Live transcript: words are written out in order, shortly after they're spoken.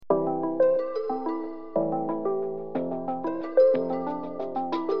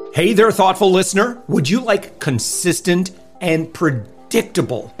Hey there, thoughtful listener. Would you like consistent and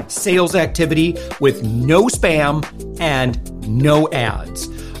predictable sales activity with no spam and no ads?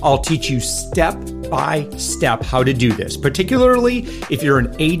 I'll teach you step by step how to do this, particularly if you're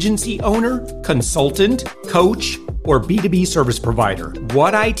an agency owner, consultant, coach, or B2B service provider.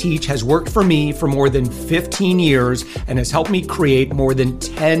 What I teach has worked for me for more than 15 years and has helped me create more than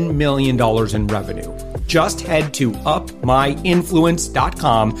 $10 million in revenue. Just head to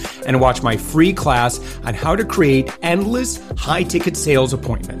upmyinfluence.com and watch my free class on how to create endless high-ticket sales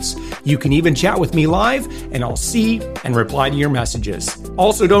appointments. You can even chat with me live, and I'll see and reply to your messages.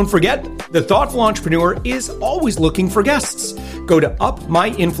 Also, don't forget, the Thoughtful Entrepreneur is always looking for guests. Go to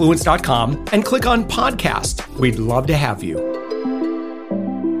upmyinfluence.com and click on podcast. We'd love to have you.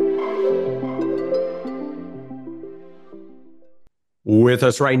 With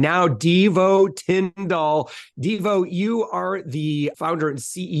us right now, Deevo Tindall. Deevo, you are the founder and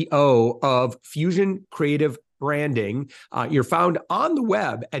CEO of Fusion Creative Branding. You're found on the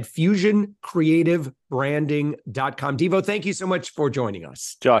web at fusioncreativebranding.com. Deevo, thank you so much for joining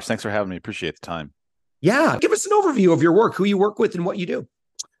us. Josh, thanks for having me. Appreciate the time. Yeah. Give us an overview of your work, who you work with, and what you do.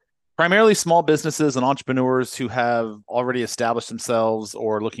 Primarily small businesses and entrepreneurs who have already established themselves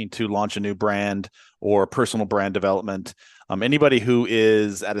or looking to launch a new brand or personal brand development. Anybody who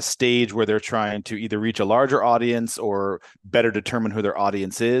is at a stage where they're trying to either reach a larger audience or better determine who their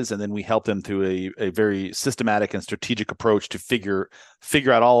audience is. And then we help them through a very systematic and strategic approach to figure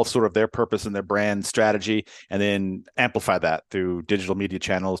out all of sort of their purpose and their brand strategy, and then amplify that through digital media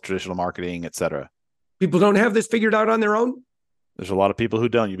channels, traditional marketing, et cetera. People don't have this figured out on their own? There's a lot of people who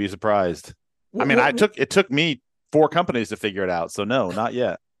don't. You'd be surprised. It took me 4 companies to figure it out. So no, not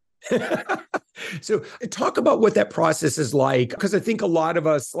yet. So talk about what that process is like, because I think a lot of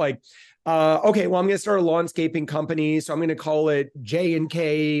us I'm going to start a landscaping company, so I'm going to call it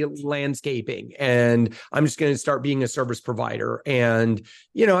J&K Landscaping, and I'm just going to start being a service provider. And,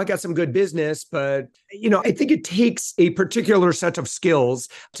 I got some good business, but, I think it takes a particular set of skills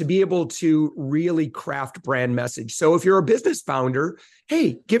to be able to really craft brand message. So if you're a business founder,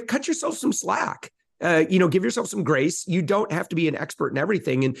 hey, cut yourself some slack. Give yourself some grace. You don't have to be an expert in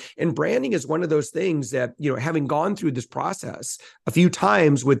everything. And branding is one of those things that, having gone through this process a few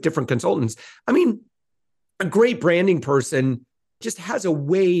times with different consultants, a great branding person just has a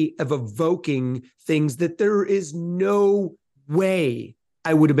way of evoking things that there is no way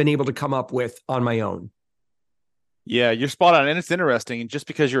I would have been able to come up with on my own. Yeah, you're spot on. And it's interesting. Just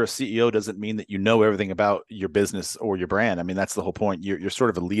because you're a CEO doesn't mean that you know everything about your business or your brand. That's the whole point. You're sort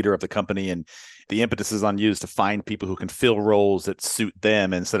of a leader of the company, and the impetus is on you to find people who can fill roles that suit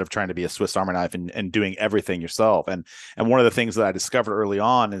them instead of trying to be a Swiss Army knife and doing everything yourself. And one of the things that I discovered early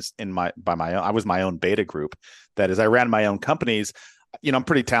on is I was my own beta group. That as I ran my own companies, I'm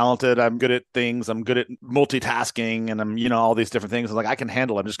pretty talented. I'm good at things. I'm good at multitasking, and I'm, all these different things. I can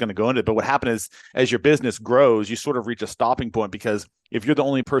handle it. I'm just going to go into it. But what happened is, as your business grows, you sort of reach a stopping point, because if you're the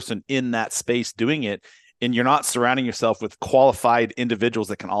only person in that space doing it, and you're not surrounding yourself with qualified individuals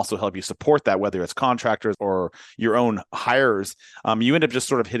that can also help you support that, whether it's contractors or your own hires, you end up just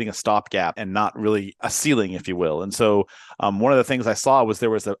sort of hitting a stopgap and not really a ceiling, if you will. And so one of the things I saw was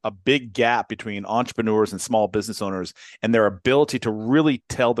there was a big gap between entrepreneurs and small business owners and their ability to really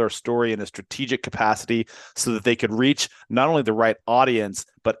tell their story in a strategic capacity so that they could reach not only the right audience,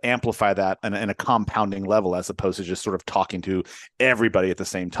 but amplify that in a compounding level, as opposed to just sort of talking to everybody at the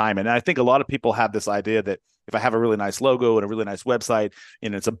same time. And I think a lot of people have this idea that if I have a really nice logo and a really nice website,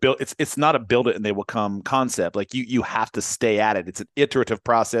 and it's not a build it and they will come concept. Like you have to stay at it. It's an iterative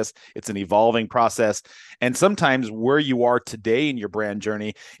process. It's an evolving process. And sometimes where you are today in your brand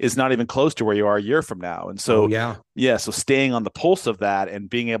journey is not even close to where you are a year from now. And so, so staying on the pulse of that and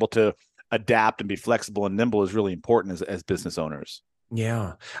being able to adapt and be flexible and nimble is really important as business owners.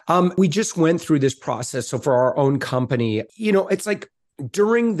 Yeah. We just went through this process. So for our own company, it's like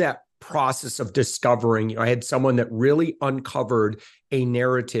during that process of discovering, I had someone that really uncovered a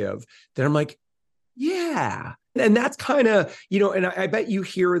narrative that I'm like, yeah. And that's kind of, and I bet you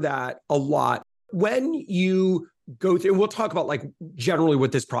hear that a lot when you go through, and we'll talk about generally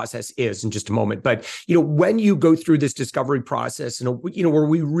what this process is in just a moment. But, when you go through this discovery process and, where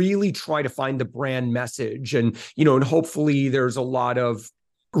we really try to find the brand message and, and hopefully there's a lot of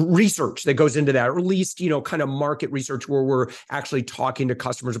research that goes into that, or at least, kind of market research where we're actually talking to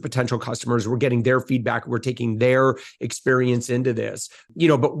customers or potential customers. We're getting their feedback. We're taking their experience into this,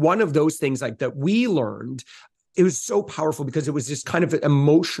 but one of those things that we learned, it was so powerful because it was just kind of an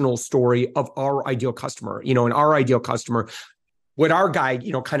emotional story of our ideal customer, and our ideal customer what our guy,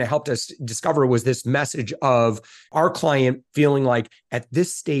 kind of helped us discover was this message of our client feeling like at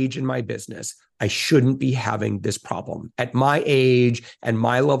this stage in my business, I shouldn't be having this problem. At my age and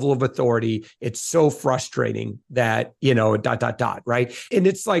my level of authority, it's so frustrating that, right? And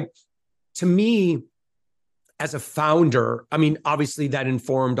it's like, to me, as a founder, I mean, obviously that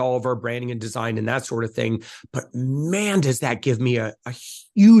informed all of our branding and design and that sort of thing. But man, does that give me a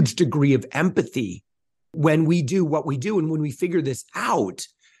huge degree of empathy when we do what we do and when we figure this out.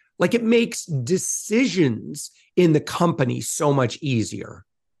 Like, it makes decisions in the company so much easier.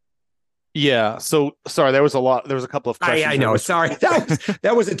 Yeah. So sorry, there was a couple of questions. I know. Sorry.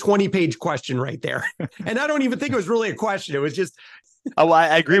 That was a 20-page question right there. And I don't even think it was really a question. It was just. Oh,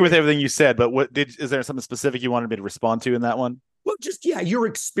 I agree with everything you said, but is there something specific you wanted me to respond to in that one? Well, just, your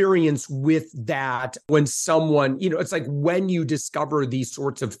experience with that when someone, it's like when you discover these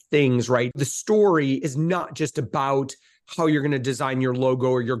sorts of things, right? The story is not just about how you're going to design your logo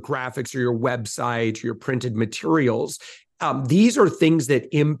or your graphics or your website or your printed materials. These are things that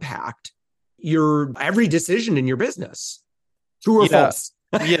impact your every decision in your business. True or false?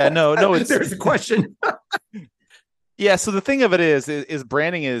 Yeah, no, there's a question. Yeah. So the thing of it is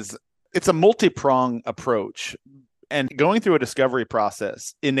branding it's a multi-prong approach, and going through a discovery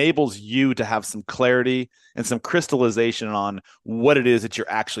process enables you to have some clarity and some crystallization on what it is that you're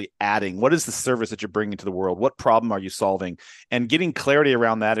actually adding. What is the service that you're bringing to the world? What problem are you solving? And getting clarity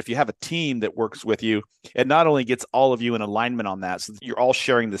around that. If you have a team that works with you, it not only gets all of you in alignment on that, so that you're all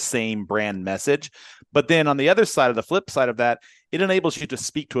sharing the same brand message, but then on the other side of the flip side of that, it enables you to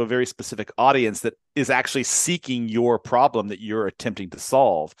speak to a very specific audience that is actually seeking your problem that you're attempting to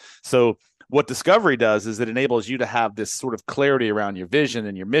solve. So what discovery does is it enables you to have this sort of clarity around your vision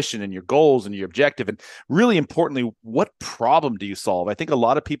and your mission and your goals and your objective. And really importantly, what problem do you solve? I think a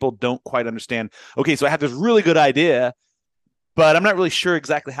lot of people don't quite understand, okay, so I have this really good idea, but I'm not really sure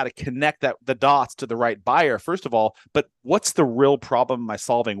exactly how to connect the dots to the right buyer, first of all. But what's the real problem am I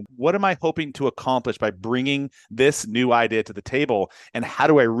solving? What am I hoping to accomplish by bringing this new idea to the table? And how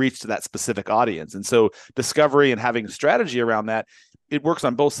do I reach to that specific audience? And so discovery and having a strategy around that, it works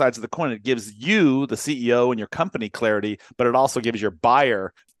on both sides of the coin. It gives you, the CEO, and your company clarity, but it also gives your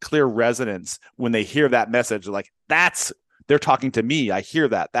buyer clear resonance when they hear that message. Like, they're talking to me. I hear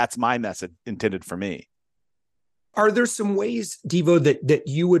that. That's my message intended for me. Are there some ways, Deevo, that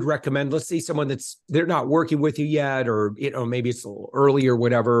you would recommend? Let's say someone they're not working with you yet, or maybe it's a little early or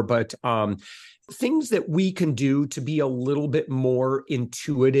whatever, but things that we can do to be a little bit more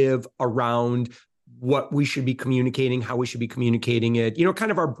intuitive around what we should be communicating, how we should be communicating it,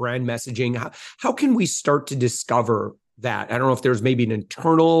 kind of our brand messaging. How can we start to discover that? I don't know if there's maybe an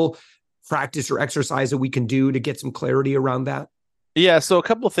internal practice or exercise that we can do to get some clarity around that. Yeah. So a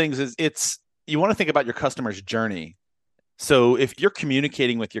couple of things is you want to think about your customer's journey. So if you're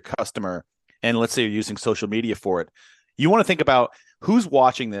communicating with your customer, and let's say you're using social media for it, you want to think about who's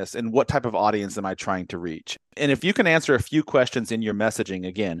watching this and what type of audience am I trying to reach? And if you can answer a few questions in your messaging,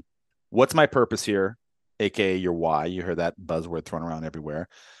 again, what's my purpose here? AKA your why. You heard that buzzword thrown around everywhere.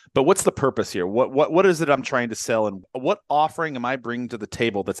 But what's the purpose here? What is it I'm trying to sell? And what offering am I bringing to the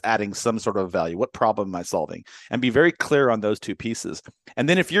table that's adding some sort of value? What problem am I solving? And be very clear on those two pieces. And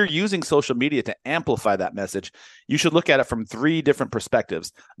then if you're using social media to amplify that message, you should look at it from 3 different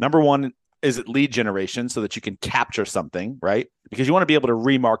perspectives. Number one, is it lead generation so that you can capture something, right? Because you want to be able to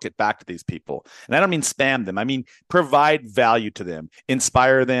remarket back to these people. And I don't mean spam them. I mean, provide value to them,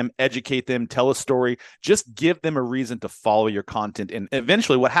 inspire them, educate them, tell a story, just give them a reason to follow your content. And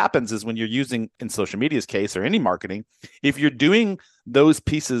eventually what happens is when you're using, in social media's case or any marketing, if you're doing those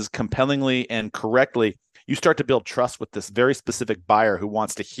pieces compellingly and correctly, you start to build trust with this very specific buyer who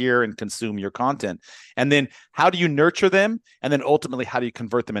wants to hear and consume your content. And then how do you nurture them? And then ultimately, how do you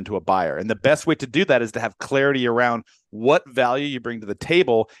convert them into a buyer? And the best way to do that is to have clarity around what value you bring to the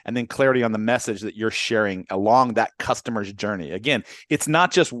table, and then clarity on the message that you're sharing along that customer's journey. Again, it's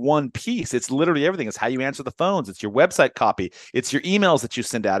not just one piece. It's literally everything. It's how you answer the phones. It's your website copy. It's your emails that you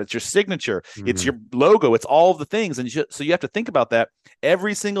send out. It's your signature. It's your logo. It's all of the things. And so you have to think about that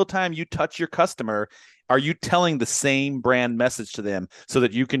every single time you touch your customer. Are you telling the same brand message to them so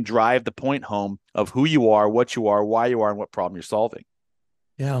that you can drive the point home of who you are, what you are, why you are, and what problem you're solving?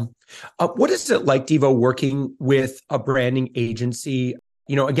 Yeah. What is it like, Deevo, working with a branding agency?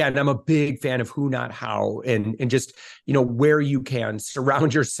 Again, I'm a big fan of who, not how, and just, where you can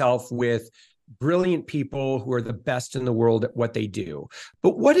surround yourself with brilliant people who are the best in the world at what they do.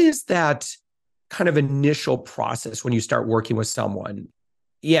 But what is that kind of initial process when you start working with someone?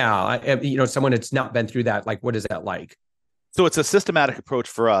 Yeah, someone that's not been through that, like, what is that like? So it's a systematic approach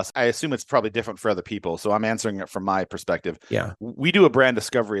for us. I assume it's probably different for other people. So I'm answering it from my perspective. Yeah. We do a brand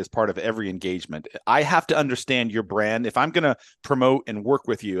discovery as part of every engagement. I have to understand your brand. If I'm going to promote and work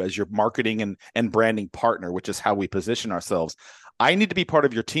with you as your marketing and branding partner, which is how we position ourselves, I need to be part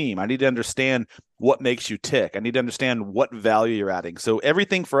of your team. I need to understand what makes you tick. I need to understand what value you're adding. So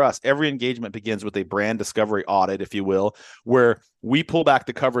everything for us, every engagement begins with a brand discovery audit, if you will, where we pull back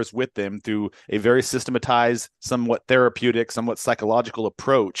the covers with them through a very systematized, somewhat therapeutic, somewhat psychological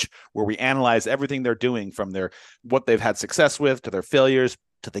approach, where we analyze everything they're doing, from what they've had success with to their failures,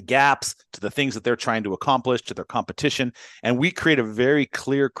 to the gaps, to the things that they're trying to accomplish, to their competition. And we create a very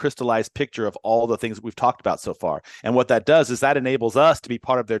clear, crystallized picture of all the things that we've talked about so far. And what that does is that enables us to be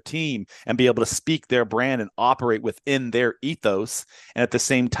part of their team and be able to speak their brand and operate within their ethos. And at the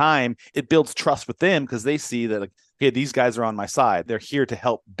same time, it builds trust with them, because they see that, like, hey, these guys are on my side. They're here to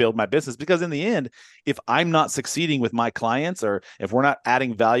help build my business. Because in the end, if I'm not succeeding with my clients, or if we're not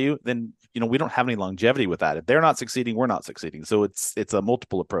adding value, then we don't have any longevity with that. If they're not succeeding, we're not succeeding. So it's a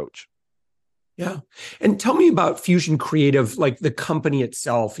multiple approach. Yeah. And tell me about Fusion Creative, like the company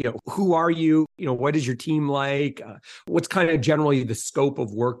itself. Who are you? What is your team like? What's kind of generally the scope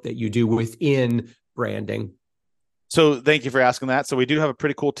of work that you do within branding? So thank you for asking that. So we do have a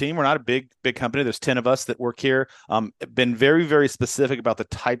pretty cool team. We're not a big company. There's 10 of us that work here. Been very, very specific about the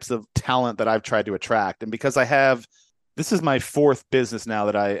types of talent that I've tried to attract. And because this is my fourth business now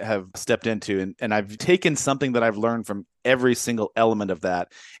that I have stepped into, and I've taken something that I've learned from every single element of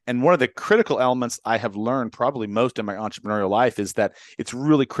that. And one of the critical elements I have learned probably most in my entrepreneurial life is that it's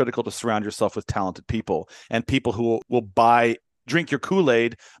really critical to surround yourself with talented people, and people who will drink your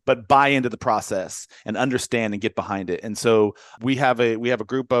Kool-Aid, but buy into the process and understand and get behind it. And so we have a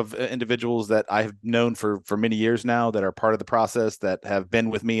group of individuals that I've known for many years now, that are part of the process, that have been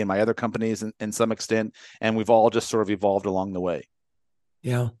with me in my other companies in some extent. And we've all just sort of evolved along the way.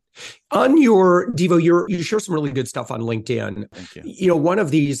 Yeah. On your Deevo, you share some really good stuff on LinkedIn. Thank you. One of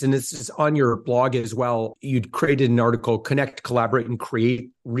these, and this is on your blog as well, you'd created an article, Connect, Collaborate, and Create,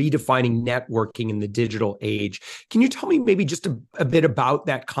 Redefining Networking in the Digital Age. Can you tell me maybe just a bit about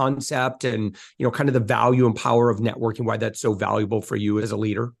that concept and, kind of the value and power of networking, why that's so valuable for you as a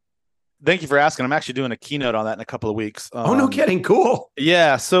leader? Thank you for asking. I'm actually doing a keynote on that in a couple of weeks. Oh, no kidding. Cool.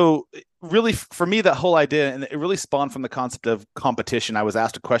 Yeah. So really, for me, that whole idea, and it really spawned from the concept of competition. I was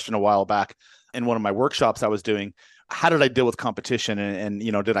asked a question a while back in one of my workshops I was doing. How did I deal with competition? And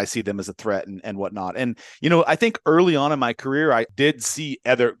did I see them as a threat and whatnot? And, I think early on in my career, I did see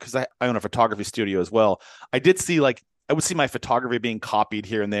because I own a photography studio as well. I would see my photography being copied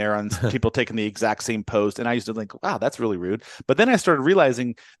here and there, on people taking the exact same post. And I used to think, wow, that's really rude. But then I started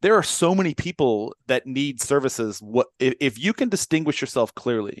realizing there are so many people that need services. If you can distinguish yourself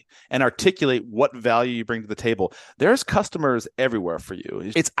clearly and articulate what value you bring to the table, there's customers everywhere for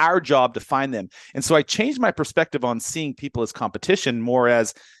you. It's our job to find them. And so I changed my perspective on seeing people as competition, more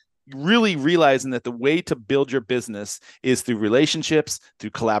as really realizing that the way to build your business is through relationships, through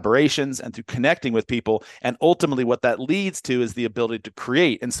collaborations, and through connecting with people. And ultimately what that leads to is the ability to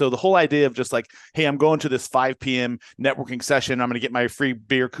create. And so the whole idea of just like, hey, I'm going to this 5 p.m. networking session, I'm going to get my free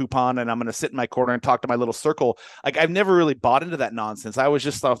beer coupon, and I'm going to sit in my corner and talk to my little circle. Like, I've never really bought into that nonsense. I was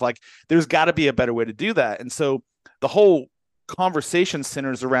just thought, like, there's got to be a better way to do that. And so the whole conversation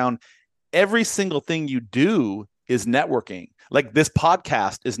centers around every single thing you do is networking. Like, this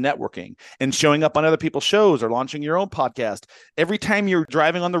podcast is networking, and showing up on other people's shows or launching your own podcast. Every time you're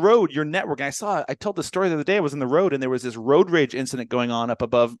driving on the road, you're networking. I told the story the other day. I was on the road, and there was this road rage incident going on up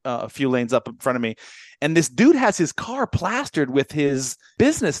above, a few lanes up in front of me. And this dude has his car plastered with his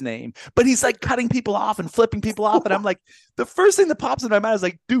business name, but he's like cutting people off and flipping people off. And I'm like, the first thing that pops in my mind is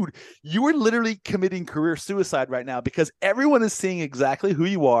like, dude, you are literally committing career suicide right now, because everyone is seeing exactly who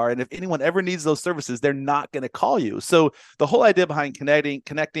you are. And if anyone ever needs those services, they're not going to call you. So the whole idea behind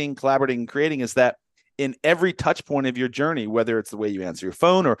connecting, collaborating, and creating is that in every touch point of your journey, whether it's the way you answer your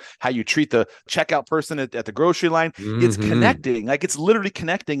phone or how you treat the checkout person at the grocery line, it's connecting. Like, it's literally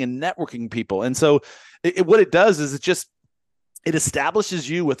connecting and networking people. And so what it does is it establishes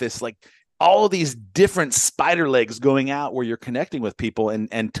you with this, like, all of these different spider legs going out, where you're connecting with people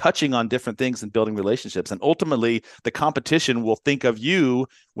and touching on different things and building relationships. And ultimately, the competition will think of you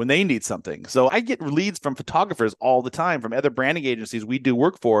when they need something. So I get leads from photographers all the time, from other branding agencies we do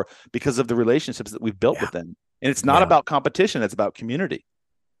work for, because of the relationships that we've built with them. And it's not about competition. It's about community.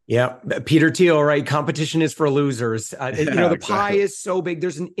 Yeah. Peter Thiel, right? Competition is for losers. The pie Exactly. is so big.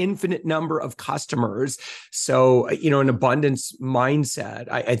 There's an infinite number of customers. So, an abundance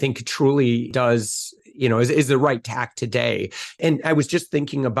mindset, I think truly does, is the right tack today. And I was just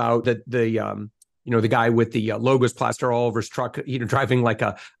thinking about the the guy with the logos plastered all over his truck, driving like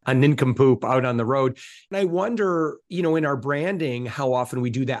a nincompoop out on the road. And I wonder, in our branding, how often we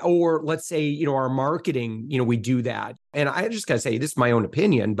do that. Or let's say, our marketing, we do that. And I just got to say, this is my own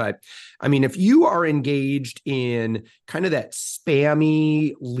opinion, but I mean, if you are engaged in kind of that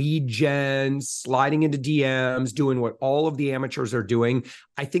spammy lead gen, sliding into DMs, doing what all of the amateurs are doing,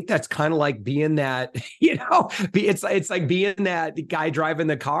 I think that's kind of like being that, it's like being that guy driving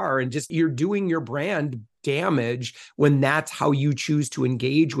the car and just you're doing your brand damage when that's how you choose to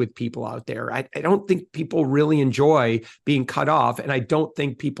engage with people out there. I don't think people really enjoy being cut off, and I don't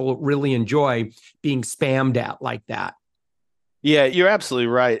think people really enjoy being spammed at like that. Yeah, you're absolutely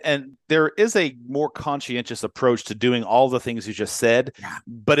right. And there is a more conscientious approach to doing all the things you just said. Yeah.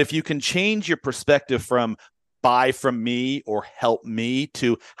 But if you can change your perspective from buy from me or help me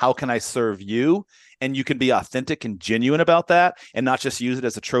to how can I serve you, and you can be authentic and genuine about that and not just use it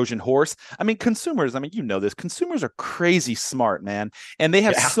as a Trojan horse. I mean, consumers, this, consumers are crazy smart, man. And they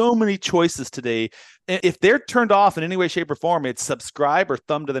have so many choices today. If they're turned off in any way, shape, or form, it's subscribe or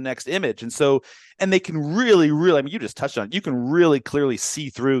thumb to the next image. And they can really, you just touched on it. You can really clearly see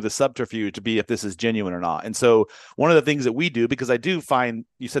through the subterfuge to be if this is genuine or not. And so one of the things that we do, because I do find,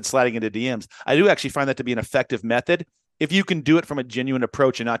 you said sliding into DMs, I do actually find that to be an effective method if you can do it from a genuine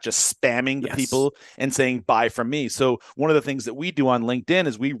approach and not just spamming the people and saying buy from me. So one of the things that we do on LinkedIn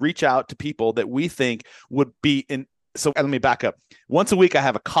is we reach out to people that we think would be in. So let me back up. Once a week, I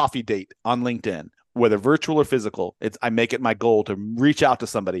have a coffee date on LinkedIn, whether virtual or physical. I make it my goal to reach out to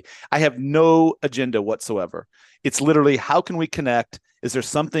somebody. I have no agenda whatsoever. It's literally, how can we connect? Is there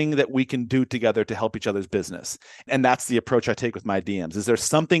something that we can do together to help each other's business? And that's the approach I take with my DMs. Is there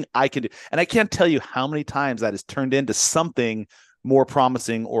something I can do? And I can't tell you how many times that has turned into something more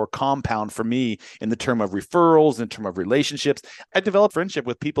promising or compound for me in the term of referrals, in term of relationships. I developed friendship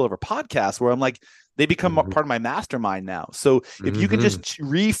with people over podcasts where I'm like, they become part of my mastermind now. So if you can just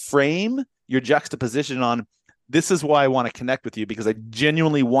reframe your juxtaposition on, this is why I want to connect with you, because I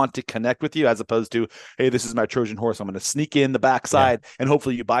genuinely want to connect with you, as opposed to, hey, this is my Trojan horse, I'm going to sneak in the backside and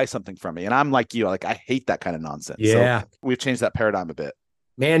hopefully you buy something from me. And I'm like you, I hate that kind of nonsense. Yeah. So we've changed that paradigm a bit.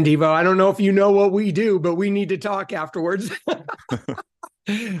 Man, Deevo, I don't know if you know what we do, but we need to talk afterwards.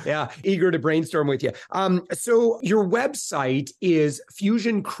 Yeah, eager to brainstorm with you. So your website is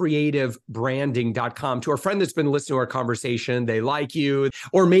fusioncreativebranding.com. To our friend that's been listening to our conversation, they like you,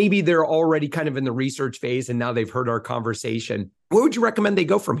 or maybe they're already kind of in the research phase and now they've heard our conversation. Where would you recommend they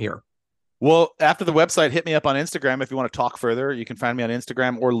go from here? Well, after the website, hit me up on Instagram if you want to talk further. You can find me on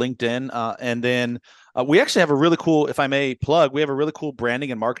Instagram or LinkedIn. And then we actually have a really cool, if I may plug, we have a really cool branding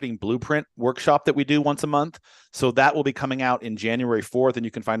and marketing blueprint workshop that we do once a month. So that will be coming out in January 4th, and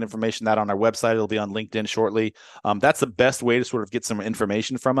you can find information on that on our website. It'll be on LinkedIn shortly. That's the best way to sort of get some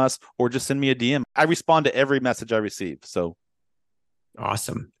information from us, or just send me a DM. I respond to every message I receive. So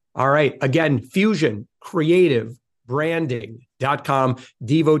awesome. All right. Again, fusioncreativebranding.com.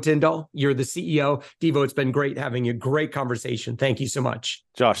 Deevo Tindall, you're the CEO. Deevo, it's been great having you. Great conversation. Thank you so much.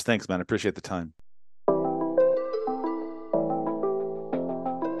 Josh, thanks, man. I appreciate the time.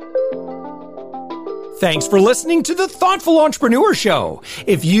 Thanks for listening to the Thoughtful Entrepreneur Show.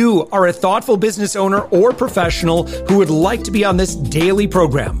 If you are a thoughtful business owner or professional who would like to be on this daily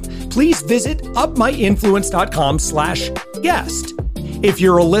program, please visit upmyinfluence.com/guest. If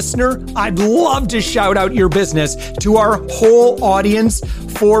you're a listener, I'd love to shout out your business to our whole audience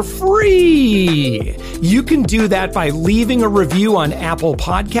for free. You can do that by leaving a review on Apple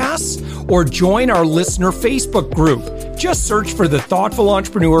Podcasts or join our listener Facebook group. Just search for The Thoughtful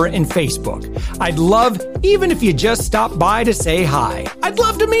Entrepreneur in Facebook. I'd love even if you just stop by to say hi. I'd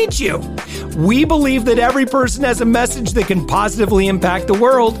love to meet you. We believe that every person has a message that can positively impact the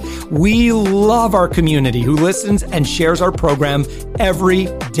world. We love our community who listens and shares our program every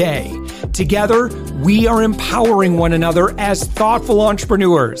day. Together, we are empowering one another as thoughtful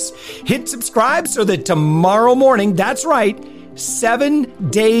entrepreneurs. Hit subscribe so that tomorrow morning, that's right, 7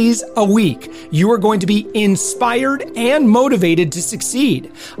 days a week, you are going to be inspired and motivated to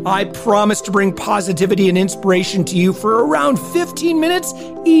succeed. I promise to bring positivity and inspiration to you for around 15 minutes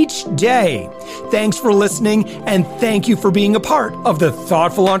each day. Thanks for listening, and thank you for being a part of the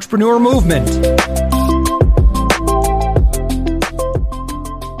Thoughtful Entrepreneur Movement.